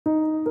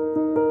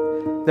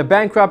The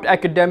bankrupt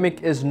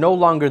academic is no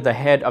longer the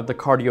head of the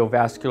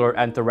cardiovascular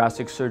and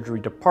thoracic surgery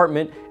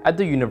department at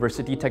the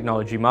University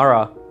Technology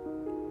Mara.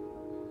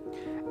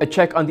 A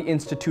check on the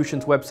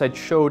institution's website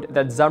showed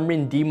that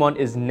Zamrin Dimon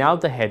is now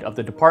the head of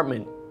the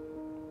department.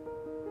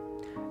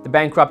 The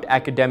bankrupt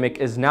academic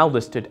is now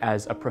listed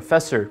as a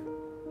professor.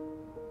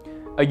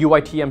 A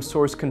UiTM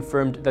source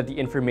confirmed that the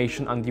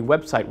information on the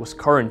website was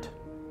current.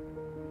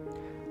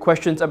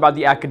 Questions about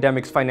the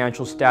academic's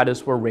financial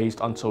status were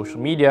raised on social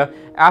media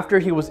after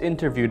he was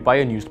interviewed by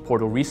a news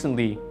portal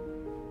recently.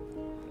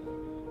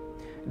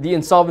 The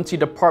insolvency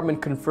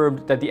department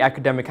confirmed that the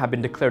academic had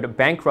been declared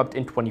bankrupt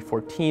in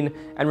 2014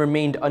 and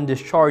remained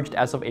undischarged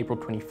as of April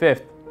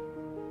 25th.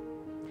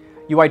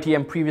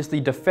 UiTM previously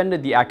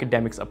defended the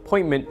academic's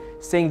appointment,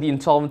 saying the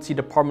insolvency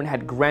department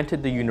had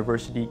granted the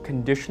university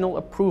conditional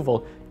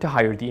approval to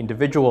hire the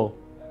individual.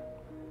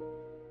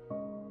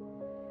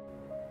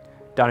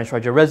 Danish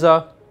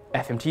Rajareza,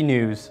 FMT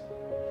News.